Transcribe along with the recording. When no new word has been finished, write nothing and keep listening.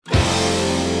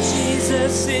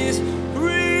Jesus is real.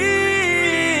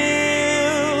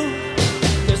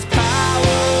 There's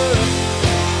power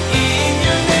in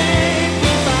your name. We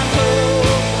find hope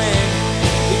when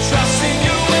we trust in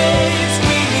your ways.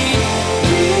 We need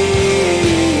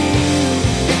real.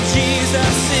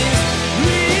 Jesus is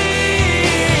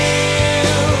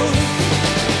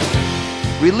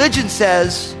real. Religion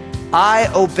says,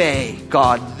 I obey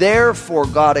God, therefore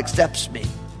God accepts me.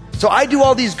 So I do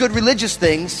all these good religious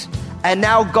things, and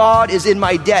now God is in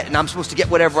my debt, and I'm supposed to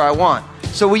get whatever I want.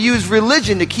 So we use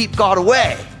religion to keep God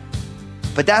away.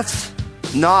 But that's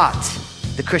not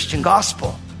the Christian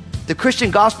gospel. The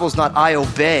Christian gospel is not, I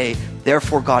obey,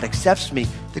 therefore God accepts me.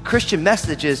 The Christian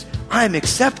message is, I am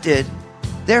accepted,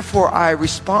 therefore I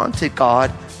respond to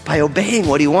God by obeying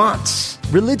what he wants.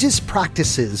 Religious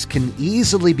practices can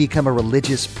easily become a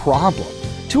religious problem.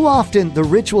 Too often, the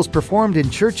rituals performed in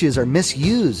churches are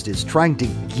misused as trying to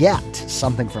get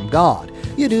something from God.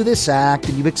 You do this act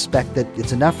and you expect that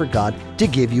it's enough for God to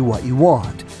give you what you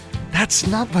want. That's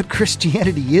not what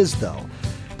Christianity is, though.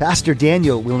 Pastor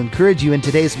Daniel will encourage you in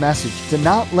today's message to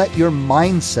not let your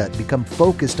mindset become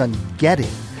focused on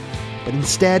getting, but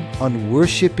instead on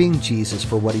worshiping Jesus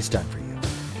for what he's done for you.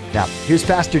 Now, here's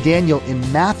Pastor Daniel in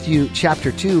Matthew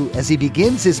chapter 2 as he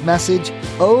begins his message,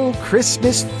 Oh,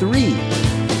 Christmas 3.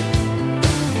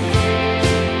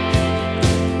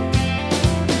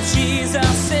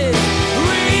 Jesus is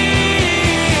real.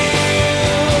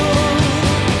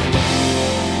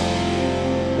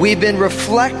 We've been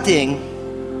reflecting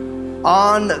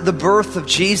on the birth of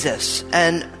Jesus,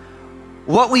 and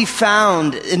what we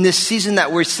found in this season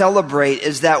that we celebrate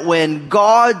is that when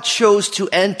God chose to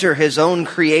enter his own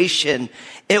creation,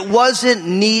 it wasn't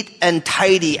neat and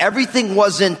tidy. Everything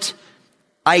wasn't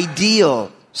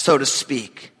ideal, so to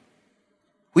speak.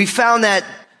 We found that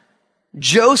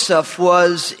Joseph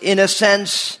was, in a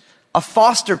sense, a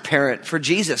foster parent for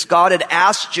Jesus. God had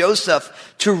asked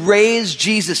Joseph to raise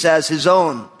Jesus as his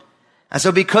own. And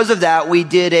so because of that, we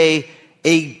did a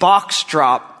box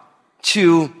drop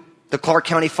to the Clark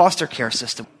County foster care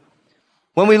system.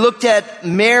 When we looked at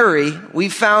Mary, we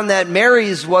found that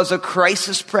Mary's was a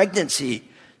crisis pregnancy.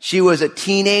 She was a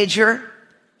teenager.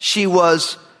 She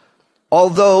was,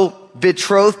 although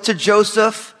betrothed to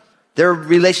Joseph, their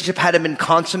relationship hadn't been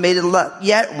consummated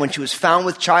yet. When she was found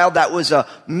with child, that was a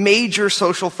major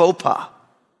social faux pas.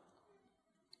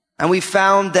 And we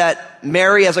found that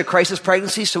Mary has a crisis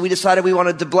pregnancy, so we decided we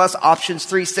wanted to bless Options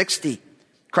 360,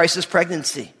 crisis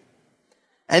pregnancy.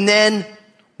 And then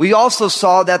we also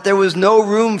saw that there was no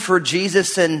room for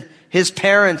Jesus and his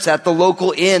parents at the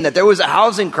local inn, that there was a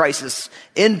housing crisis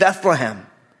in Bethlehem.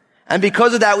 And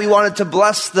because of that, we wanted to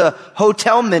bless the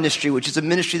hotel ministry, which is a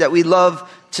ministry that we love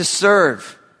to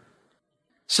serve.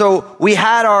 So we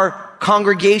had our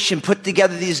congregation put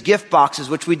together these gift boxes,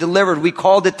 which we delivered. We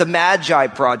called it the Magi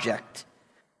Project.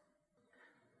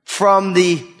 From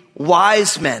the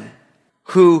wise men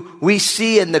who we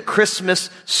see in the Christmas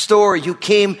story, who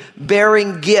came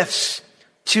bearing gifts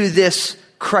to this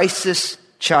crisis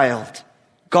child,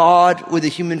 God with a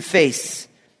human face,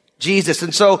 Jesus.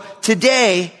 And so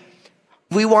today,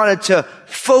 we wanted to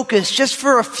focus just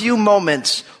for a few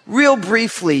moments, real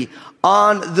briefly,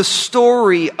 on the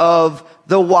story of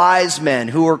the wise men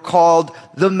who are called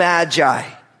the Magi.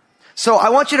 So I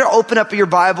want you to open up your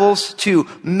Bibles to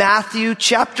Matthew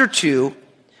chapter 2.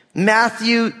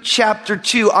 Matthew chapter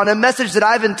 2 on a message that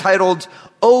I've entitled,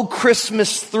 Oh,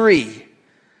 Christmas 3.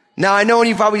 Now, I know when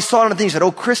you probably saw it on the thing, you said,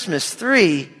 Oh, Christmas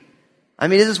 3. I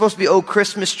mean, isn't it supposed to be Oh,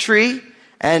 Christmas tree?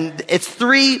 And it's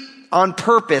 3 on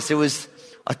purpose. It was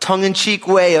a tongue-in-cheek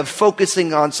way of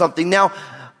focusing on something. Now,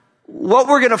 what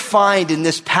we're going to find in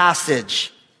this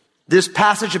passage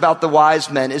about the wise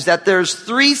men, is that there's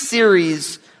 3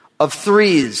 series of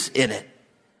 3s in it.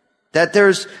 That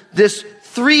there's this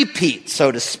three-peat, so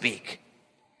to speak,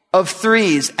 of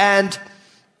 3s. And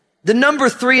the number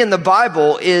 3 in the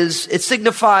Bible it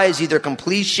signifies either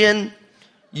completion,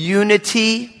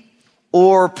 unity,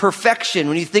 or perfection.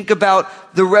 When you think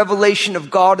about the revelation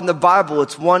of God in the Bible,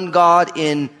 it's one God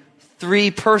in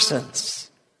 3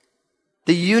 persons.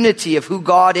 The unity of who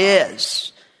God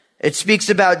is. It speaks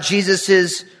about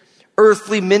Jesus'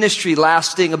 earthly ministry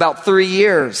lasting about 3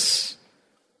 years.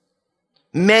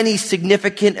 Many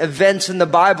significant events in the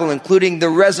Bible, including the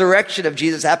resurrection of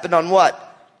Jesus, happened on what?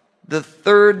 The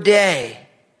 3rd day.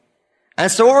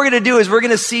 And so what we're going to do is we're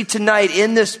going to see tonight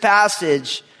in this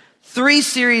passage 3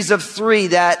 series of 3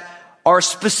 that are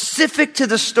specific to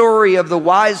the story of the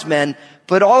wise men,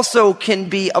 but also can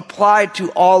be applied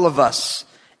to all of us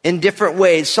in different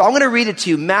ways. So I'm going to read it to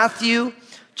you. Matthew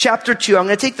chapter 2. I'm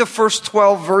going to take the first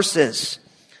 12 verses.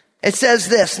 It says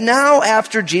this, "Now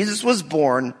after Jesus was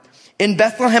born in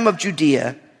Bethlehem of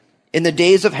Judea, in the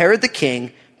days of Herod the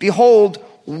king, behold,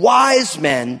 wise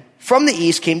men from the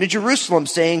east came to Jerusalem,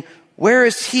 saying, 'Where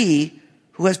is he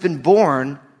who has been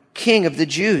born King of the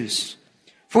Jews?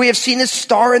 For we have seen his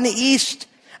star in the east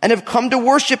and have come to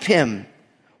worship him.'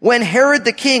 When Herod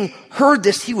the king heard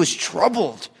this, he was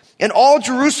troubled, and all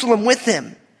Jerusalem with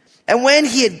him. And when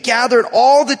he had gathered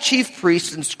all the chief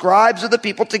priests and scribes of the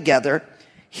people together,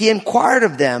 he inquired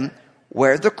of them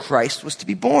where the Christ was to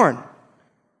be born.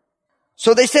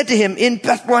 So they said to him, 'In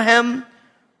Bethlehem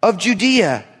of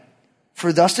Judea,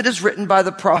 for thus it is written by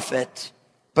the prophet,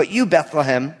 but you,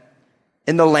 Bethlehem,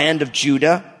 in the land of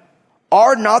Judah,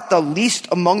 are not the least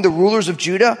among the rulers of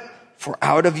Judah, for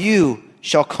out of you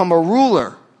shall come a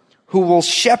ruler who will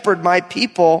shepherd my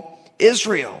people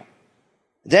Israel.'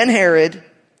 Then Herod,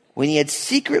 when he had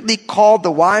secretly called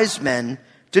the wise men,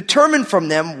 determined from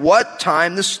them what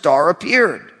time the star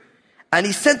appeared. And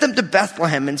he sent them to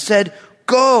Bethlehem and said,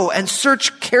 'Go and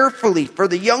search carefully for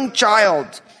the young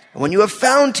child. And when you have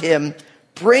found him,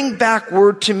 bring back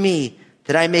word to me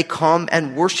that I may come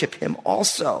and worship him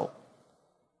also.'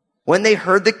 When they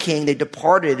heard the king, they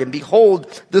departed, and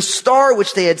behold, the star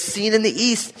which they had seen in the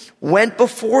east went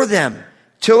before them,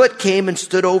 till it came and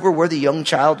stood over where the young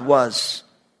child was.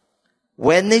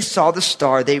 When they saw the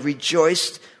star, they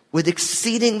rejoiced with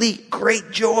exceedingly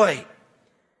great joy.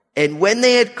 And when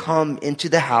they had come into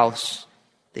the house,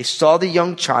 they saw the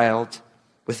young child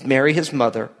with Mary his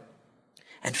mother,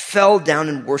 and fell down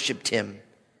and worshipped him.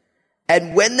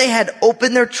 And when they had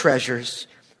opened their treasures,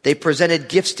 they presented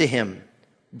gifts to him,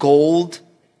 gold,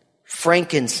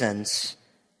 frankincense,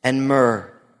 and myrrh.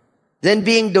 Then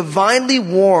being divinely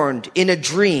warned in a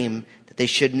dream that they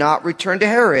should not return to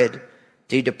Herod,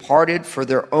 they departed for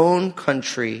their own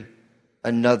country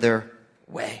another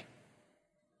way."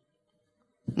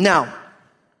 Now,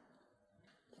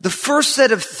 the first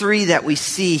set of three that we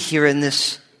see here in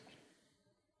this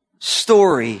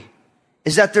story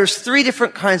is that there's three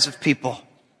different kinds of people.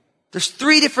 There's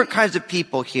three different kinds of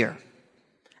people here.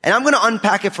 And I'm going to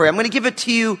unpack it for you. I'm going to give it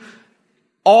to you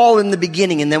all in the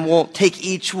beginning, and then we'll take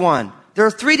each one. There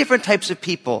are three different types of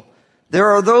people. There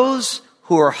are those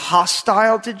who are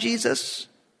hostile to Jesus.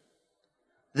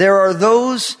 There are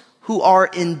those who are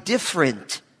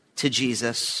indifferent to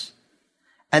Jesus.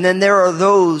 And then there are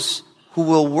those who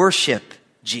will worship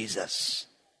Jesus.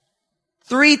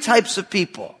 Three types of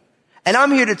people. And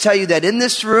I'm here to tell you that in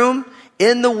this room,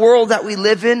 in the world that we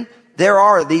live in, there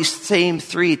are these same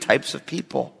three types of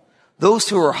people. Those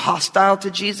who are hostile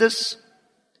to Jesus,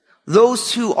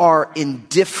 those who are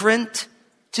indifferent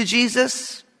to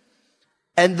Jesus,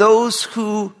 and those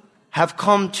who have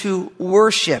come to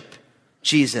worship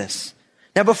Jesus.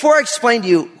 Now, before I explain to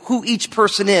you who each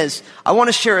person is, I want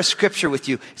to share a scripture with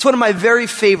you. It's one of my very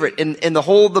favorite in the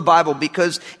whole of the Bible,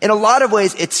 because in a lot of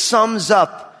ways it sums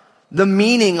up the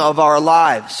meaning of our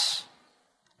lives.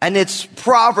 And it's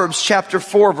Proverbs chapter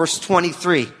 4, verse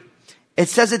 23. It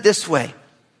says it this way: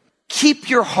 "Keep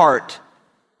your heart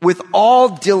with all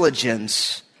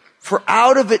diligence, for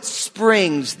out of it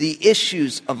springs the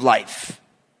issues of life."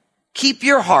 Keep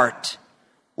your heart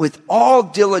with all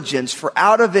diligence, for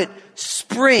out of it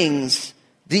springs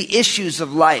the issues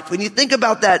of life. When you think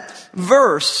about that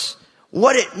verse,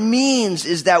 what it means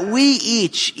is that we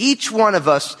each one of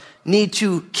us need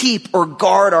to keep or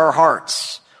guard our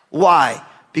hearts. Why?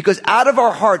 Because out of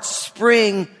our hearts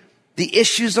spring the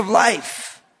issues of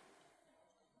life.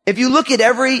 If you look at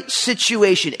every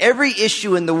situation, every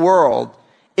issue in the world,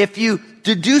 if you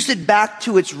deduce it back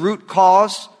to its root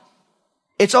cause,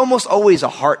 it's almost always a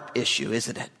heart issue,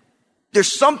 isn't it?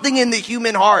 There's something in the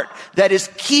human heart that is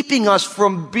keeping us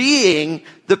from being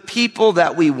the people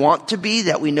that we want to be,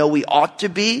 that we know we ought to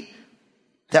be,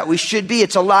 that we should be.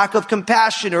 It's a lack of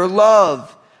compassion or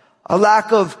love, a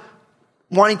lack of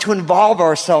wanting to involve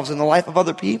ourselves in the life of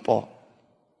other people,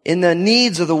 in the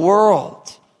needs of the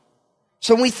world.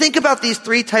 So when we think about these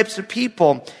three types of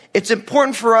people, it's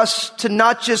important for us to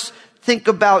not just think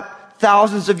about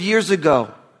thousands of years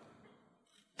ago,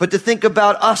 but to think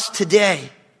about us today,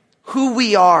 who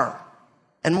we are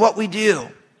and what we do.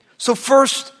 So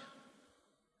first,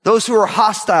 those who are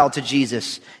hostile to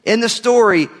Jesus. In the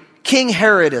story, King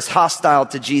Herod is hostile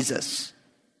to Jesus.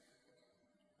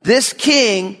 This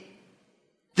king,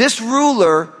 this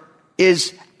ruler,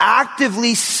 is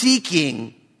actively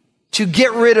seeking to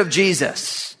get rid of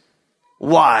Jesus.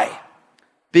 Why?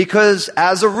 Because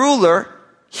as a ruler,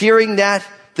 hearing that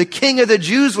the King of the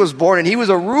Jews was born and he was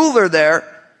a ruler there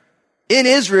in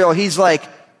Israel, he's like,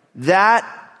 that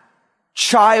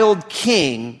child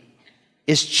king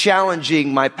is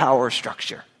challenging my power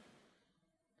structure.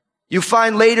 You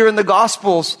find later in the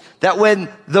Gospels that when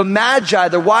the Magi,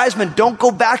 the wise men, don't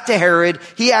go back to Herod,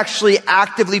 he actually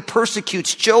actively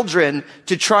persecutes children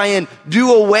to try and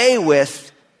do away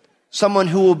with someone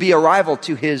who will be a rival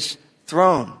to his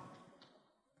throne.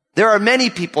 There are many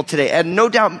people today, and no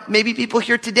doubt maybe people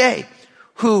here today,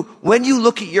 who, when you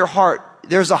look at your heart,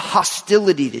 there's a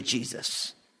hostility to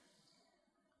Jesus.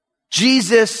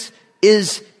 Jesus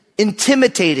is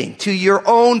intimidating to your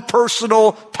own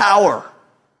personal power.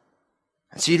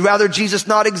 So you'd rather Jesus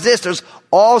not exist. There's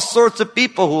all sorts of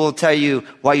people who will tell you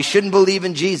why you shouldn't believe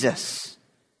in Jesus.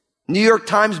 New York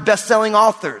Times best-selling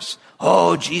authors.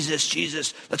 Oh,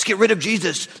 Jesus. Let's get rid of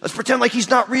Jesus. Let's pretend like he's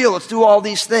not real. Let's do all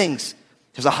these things.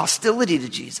 There's a hostility to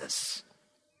Jesus.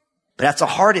 But that's a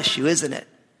heart issue, isn't it?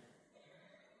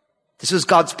 This was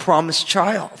God's promised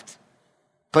child.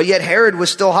 But yet Herod was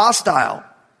still hostile.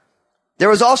 There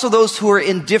was also those who were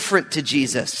indifferent to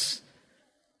Jesus.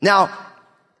 Now,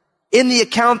 in the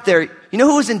account there, you know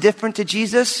who was indifferent to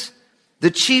Jesus? The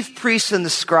chief priests and the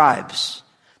scribes.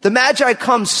 The Magi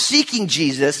come seeking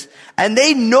Jesus, and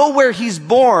they know where he's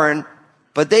born,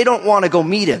 but they don't want to go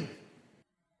meet him.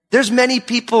 There's many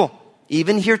people,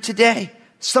 even here today,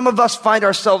 some of us find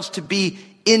ourselves to be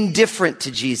indifferent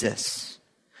to Jesus.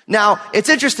 Now, it's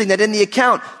interesting that in the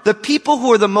account, the people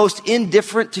who are the most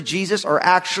indifferent to Jesus are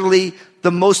actually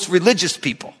the most religious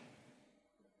people.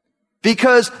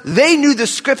 Because they knew the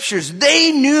scriptures.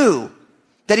 They knew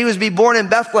that he was to be born in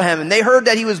Bethlehem, and they heard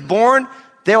that he was born.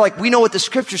 They're like, we know what the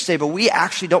scriptures say, but we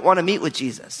actually don't want to meet with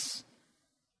Jesus.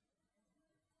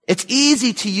 It's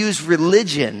easy to use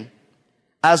religion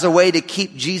as a way to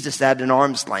keep Jesus at an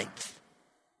arm's length.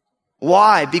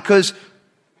 Why? Because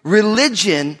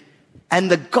religion and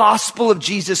the gospel of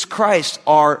Jesus Christ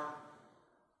are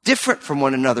different from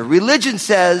one another. Religion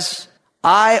says,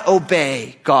 I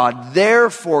obey God,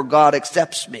 therefore God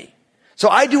accepts me. So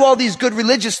I do all these good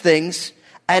religious things,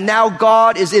 and now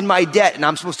God is in my debt, and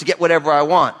I'm supposed to get whatever I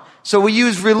want. So we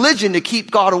use religion to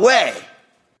keep God away.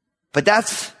 But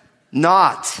that's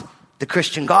not the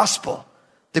Christian gospel.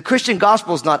 The Christian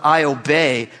gospel is not, I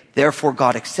obey, therefore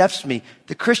God accepts me.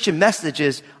 The Christian message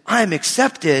is, I am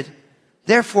accepted,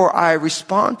 therefore I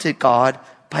respond to God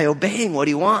by obeying what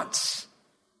he wants.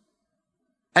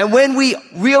 And when we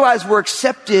realize we're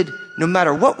accepted no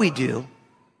matter what we do,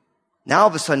 now all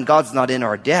of a sudden God's not in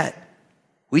our debt.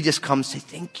 We just come say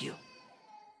thank you.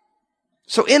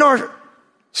 So in our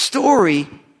story,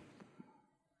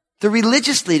 the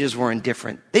religious leaders were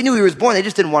indifferent. They knew he was born. They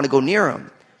just didn't want to go near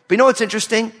him. But you know what's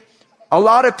interesting? A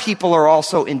lot of people are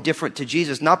also indifferent to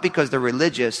Jesus, not because they're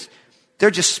religious.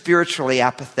 They're just spiritually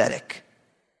apathetic.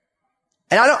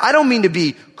 And I don't mean to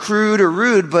be crude or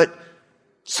rude, but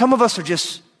some of us are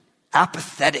just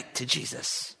apathetic to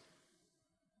Jesus.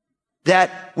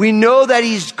 That we know that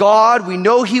he's God, we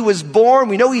know he was born,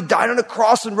 we know he died on a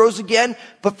cross and rose again,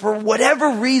 but for whatever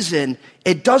reason,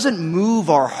 it doesn't move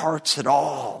our hearts at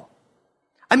all.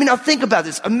 I mean, now think about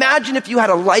this. Imagine if you had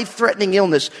a life-threatening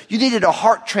illness, you needed a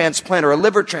heart transplant or a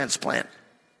liver transplant.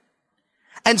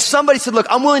 And somebody said, look,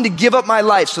 I'm willing to give up my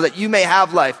life so that you may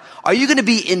have life. Are you going to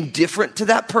be indifferent to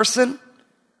that person?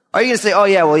 Are you going to say, oh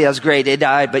yeah, well, yeah, it was great. They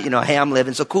died, but hey, I'm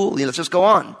living, so cool. Let's just go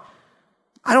on.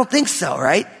 I don't think so,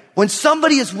 right? When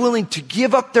somebody is willing to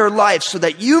give up their life so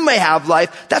that you may have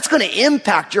life, that's going to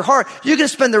impact your heart. You're going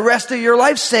to spend the rest of your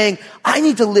life saying, I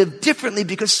need to live differently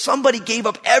because somebody gave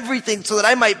up everything so that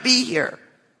I might be here.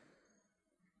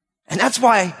 And that's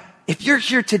why if you're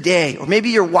here today, or maybe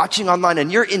you're watching online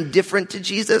and you're indifferent to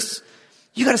Jesus,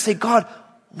 you got to say, God,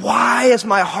 why is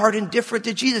my heart indifferent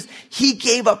to Jesus? He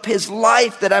gave up his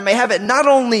life that I may have it, not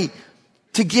only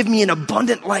to give me an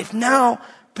abundant life now,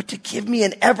 but to give me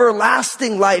an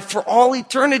everlasting life for all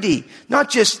eternity. Not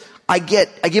just, I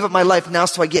give up my life now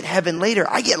so I get heaven later.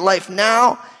 I get life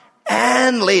now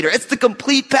and later. It's the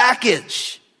complete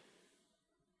package.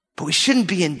 But we shouldn't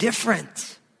be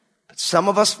indifferent. But some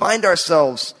of us find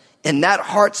ourselves in that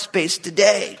heart space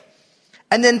today.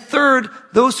 And then third,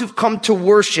 those who've come to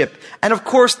worship. And of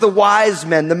course, the wise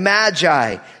men, the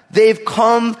Magi, they've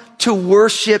come to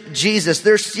worship Jesus.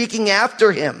 They're seeking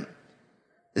after him.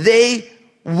 They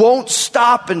won't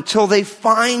stop until they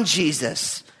find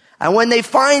Jesus. And when they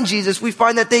find Jesus, we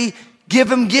find that they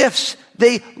give him gifts.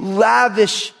 They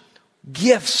lavish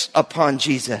gifts upon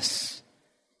Jesus.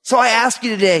 So I ask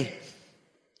you today,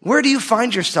 where do you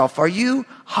find yourself? Are you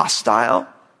hostile?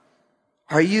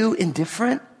 Are you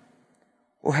indifferent?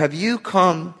 Or have you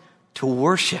come to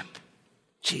worship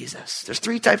Jesus? There's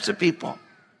three types of people.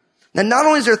 Now, not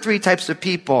only is there three types of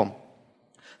people,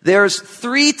 there's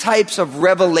three types of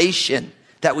revelation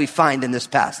that we find in this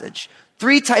passage.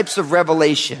 Three types of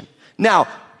revelation. Now,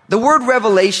 The word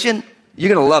revelation,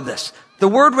 you're going to love this. The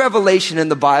word revelation in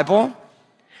the Bible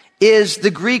is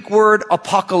the Greek word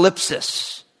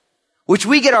apocalypsis, which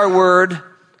we get our word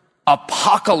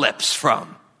apocalypse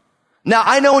from. Now,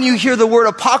 I know when you hear the word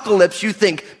apocalypse, you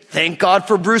think, thank God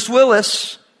for Bruce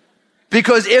Willis.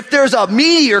 Because if there's a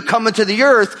meteor coming to the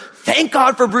earth, thank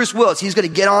God for Bruce Willis. He's going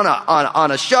to get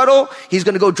on a shuttle. He's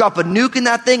going to go drop a nuke in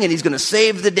that thing and he's going to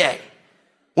save the day.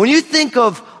 When you think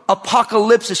of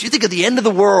apocalypsis, you think of the end of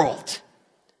the world.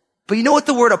 But you know what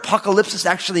the word apocalypsis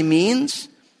actually means?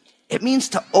 It means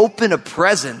to open a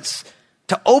presence,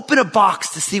 to open a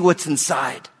box to see what's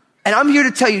inside. And I'm here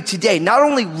to tell you today, not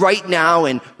only right now,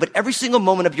 but every single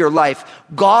moment of your life,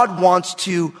 God wants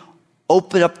to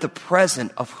open up the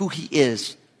present of who he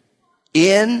is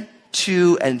in,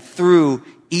 to, and through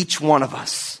each one of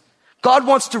us. God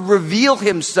wants to reveal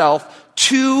himself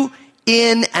to,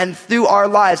 in, and through our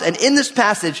lives. And in this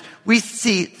passage, we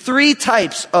see three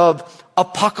types of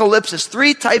apocalypsis,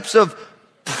 three types of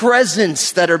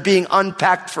presence that are being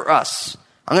unpacked for us.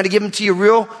 I'm going to give them to you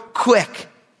real quick.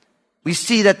 We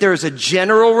see that there is a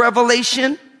general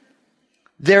revelation,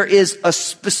 there is a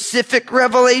specific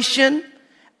revelation,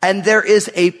 and there is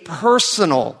a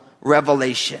personal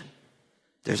revelation.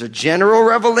 There's a general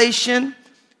revelation,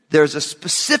 there's a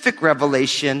specific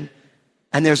revelation,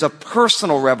 and there's a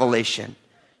personal revelation.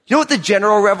 You know what the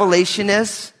general revelation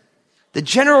is? The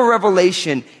general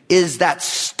revelation is that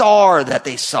star that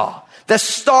they saw. The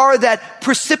star that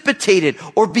precipitated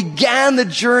or began the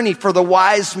journey for the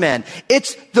wise men.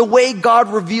 It's the way God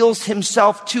reveals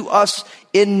himself to us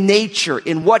in nature,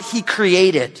 in what he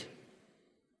created.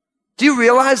 Do you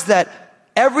realize that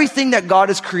everything that God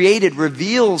has created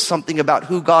reveals something about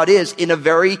who God is in a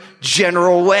very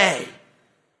general way?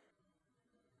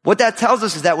 What that tells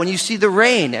us is that when you see the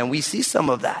rain, and we see some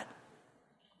of that,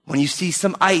 when you see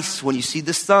some ice, when you see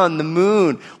the sun, the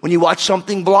moon, when you watch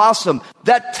something blossom,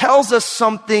 that tells us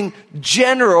something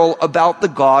general about the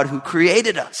God who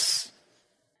created us.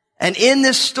 And in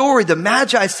this story, the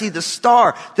Magi see the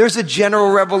star. There's a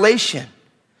general revelation.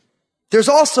 There's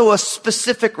also a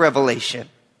specific revelation.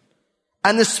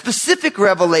 And the specific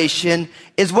revelation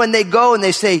is when they go and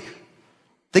they say,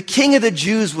 the King of the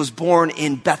Jews was born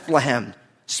in Bethlehem.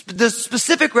 The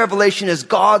specific revelation is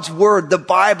God's word, the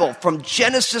Bible, from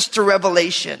Genesis to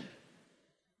Revelation.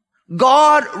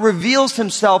 God reveals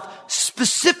himself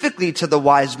specifically to the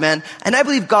wise men, and I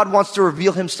believe God wants to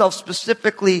reveal himself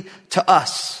specifically to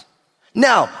us.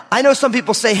 Now, I know some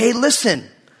people say, hey, listen,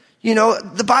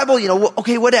 the Bible,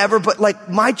 okay, whatever, but like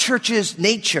my church is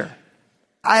nature.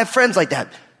 I have friends like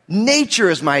that. Nature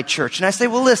is my church. And I say,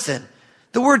 well, listen,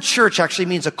 the word church actually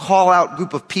means a call out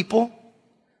group of people.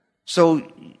 So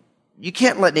you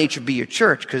can't let nature be your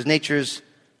church because nature's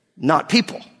not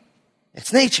people.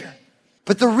 It's nature.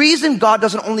 But the reason God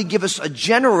doesn't only give us a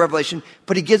general revelation,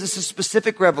 but he gives us a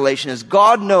specific revelation is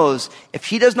God knows if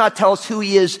he does not tell us who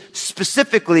he is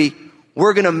specifically,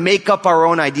 we're going to make up our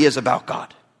own ideas about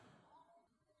God.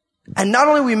 And not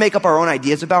only will we make up our own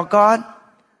ideas about God,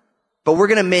 but we're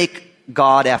going to make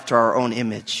God after our own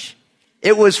image.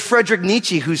 It was Friedrich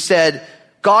Nietzsche who said,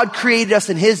 God created us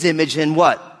in his image and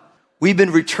what? We've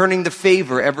been returning the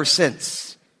favor ever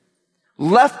since.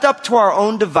 Left up to our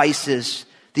own devices,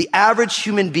 the average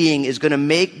human being is going to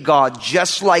make God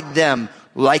just like them,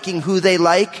 liking who they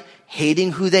like,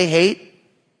 hating who they hate,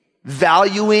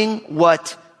 valuing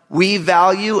what we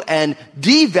value, and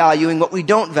devaluing what we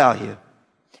don't value.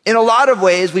 In a lot of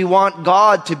ways, we want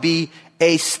God to be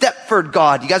a Stepford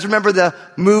God. You guys remember the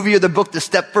movie or the book, The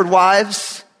Stepford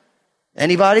Wives?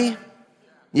 Anybody?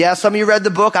 Yeah, some of you read the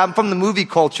book. I'm from the movie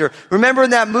culture. Remember in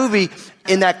that movie,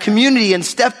 in that community in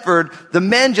Stepford, the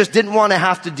men just didn't want to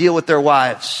have to deal with their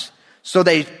wives. So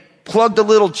they plugged a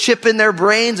little chip in their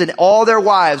brains and all their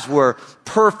wives were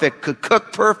perfect, could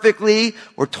cook perfectly,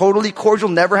 were totally cordial,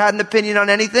 never had an opinion on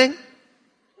anything.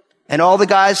 And all the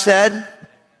guys said,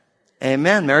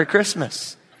 amen, Merry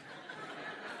Christmas.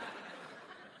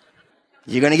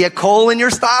 You're going to get coal in your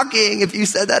stocking if you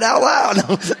said that out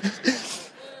loud.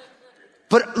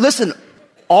 But listen,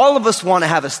 all of us want to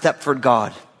have a Stepford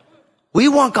God. We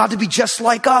want God to be just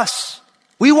like us.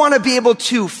 We want to be able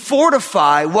to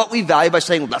fortify what we value by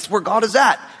saying, well, that's where God is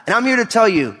at. And I'm here to tell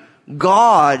you,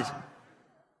 God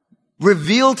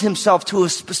revealed himself to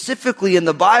us specifically in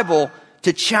the Bible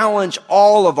to challenge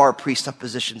all of our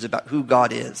presuppositions about who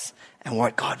God is and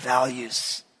what God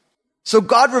values. So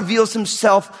God reveals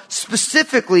himself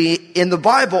specifically in the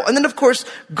Bible. And then, of course,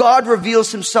 God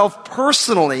reveals himself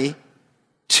personally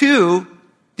to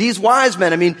These wise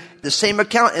men, the same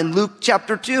account in Luke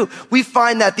chapter 2, we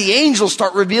find that the angels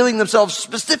start revealing themselves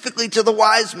specifically to the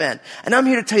wise men. And I'm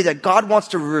here to tell you that God wants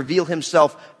to reveal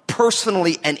himself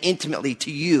personally and intimately to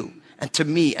you and to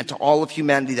me and to all of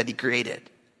humanity that he created.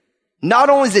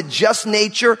 Not only is it just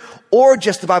nature or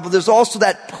just the Bible, there's also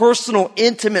that personal,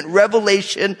 intimate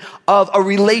revelation of a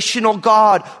relational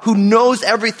God who knows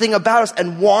everything about us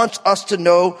and wants us to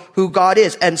know who God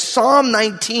is. And Psalm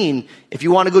 19, if you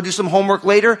want to go do some homework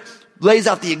later, lays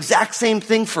out the exact same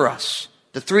thing for us.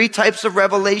 The three types of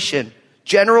revelation: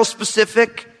 general,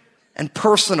 specific, and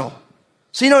personal.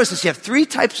 So you notice this, you have three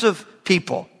types of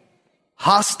people: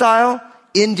 hostile,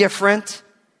 indifferent,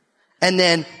 and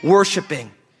then worshiping.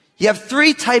 You have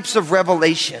three types of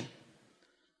revelation: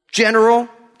 general,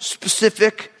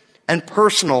 specific, and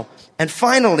personal. And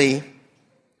finally,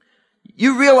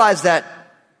 you realize that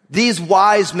these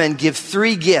wise men give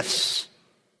three gifts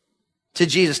to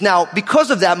Jesus. Now, because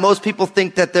of that, most people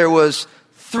think that there was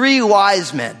three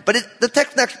wise men. But the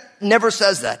text never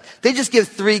says that. They just give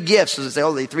three gifts. So they say,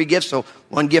 they 3 gifts, so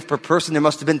 1 gift per person. There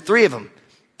must have been 3 of them.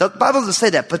 The Bible doesn't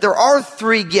say that, but there are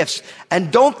 3 gifts.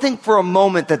 And don't think for a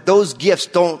moment that those gifts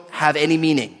don't have any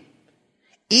meaning.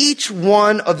 Each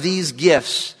one of these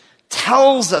gifts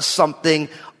tells us something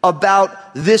about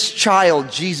this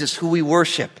child, Jesus, who we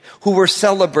worship, who we're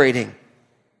celebrating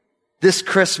this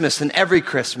Christmas and every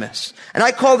Christmas. And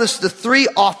I call this the 3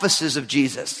 offices of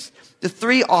Jesus. The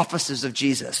 3 offices of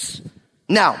Jesus.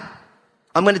 Now,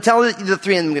 I'm going to tell you the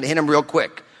 3 and I'm going to hit them real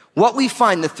quick. What we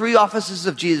find, the 3 offices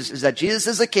of Jesus, is that Jesus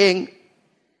is a king,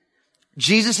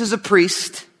 Jesus is a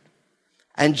priest,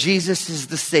 and Jesus is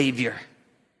the Savior.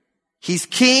 He's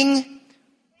king,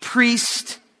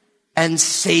 priest, and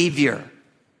Savior.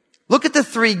 Look at the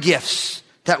 3 gifts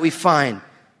that we find.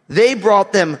 They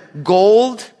brought them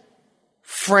gold,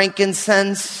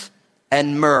 frankincense,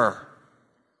 and myrrh.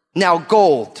 Now,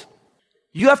 gold.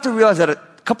 You have to realize that a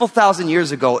couple thousand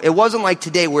years ago, it wasn't like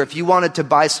today where if you wanted to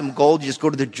buy some gold, you just go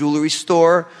to the jewelry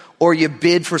store or you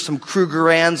bid for some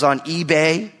Krugerrands on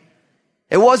eBay.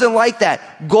 It wasn't like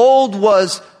that. Gold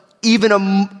was even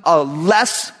a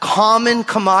less common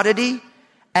commodity,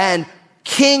 and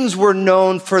kings were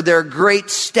known for their great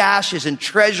stashes and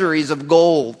treasuries of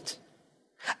gold.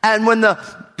 And when the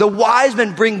wise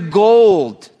men bring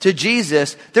gold to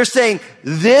Jesus, they're saying,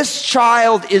 this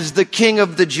child is the king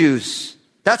of the Jews.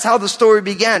 That's how the story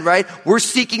began, right? We're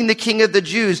seeking the king of the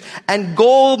Jews. And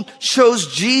gold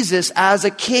shows Jesus as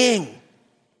a king.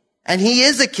 And he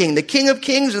is a king, the King of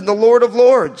Kings and the Lord of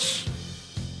Lords.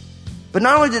 But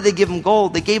not only did they give him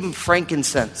gold, they gave him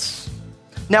frankincense.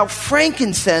 Now,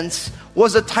 frankincense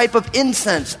was a type of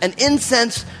incense. And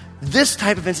incense, this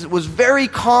type of incense, was very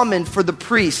common for the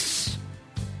priests.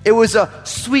 It was a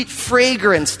sweet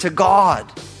fragrance to God.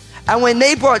 And when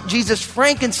they brought Jesus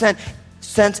frankincense,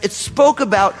 it spoke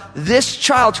about this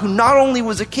child who not only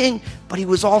was a king, but he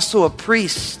was also a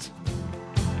priest.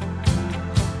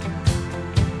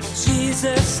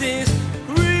 Jesus is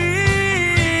real.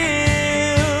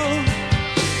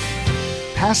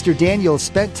 Pastor Daniel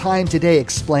spent time today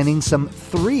explaining some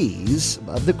 3s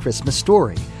of the Christmas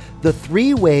story. The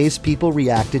 3 ways people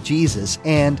react to Jesus,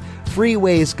 and 3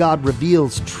 ways God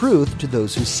reveals truth to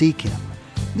those who seek him.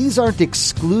 These aren't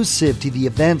exclusive to the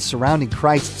events surrounding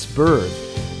Christ's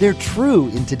birth. They're true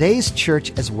in today's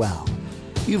church as well.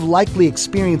 You've likely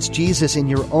experienced Jesus in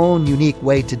your own unique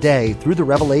way today through the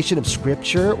revelation of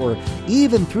Scripture or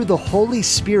even through the Holy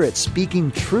Spirit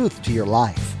speaking truth to your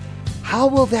life. How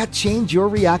will that change your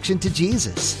reaction to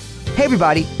Jesus? Hey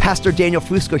everybody, Pastor Daniel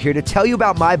Fusco here to tell you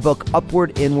about my book,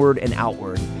 Upward, Inward, and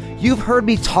Outward. You've heard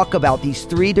me talk about these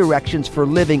 3 directions for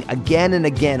living again and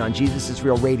again on Jesus is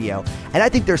Real Radio, and I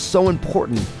think they're so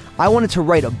important. I wanted to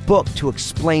write a book to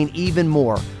explain even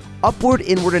more. Upward,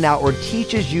 Inward, and Outward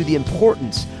teaches you the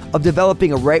importance of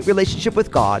developing a right relationship with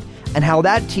God and how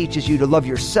that teaches you to love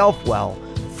yourself well.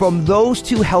 From those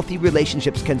 2 healthy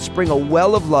relationships can spring a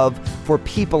well of love for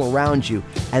people around you,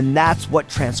 and that's what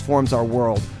transforms our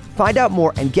world. Find out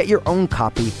more and get your own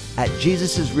copy at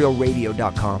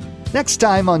JesusIsRealRadio.com. Next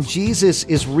time on Jesus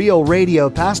is Real Radio,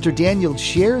 Pastor Daniel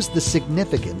shares the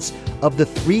significance of the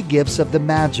 3 gifts of the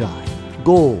Magi: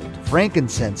 gold,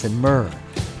 frankincense, and myrrh.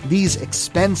 These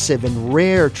expensive and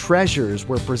rare treasures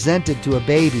were presented to a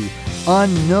baby,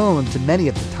 unknown to many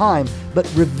at the time, but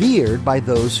revered by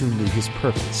those who knew his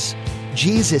purpose.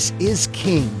 Jesus is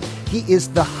King. He is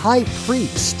the high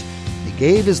priest. He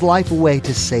gave his life away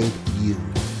to save you.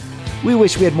 We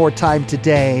wish we had more time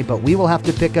today, but we will have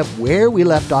to pick up where we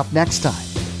left off next time,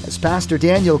 as Pastor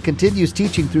Daniel continues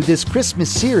teaching through this Christmas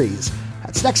series.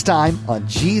 That's next time on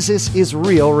Jesus is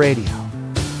Real Radio.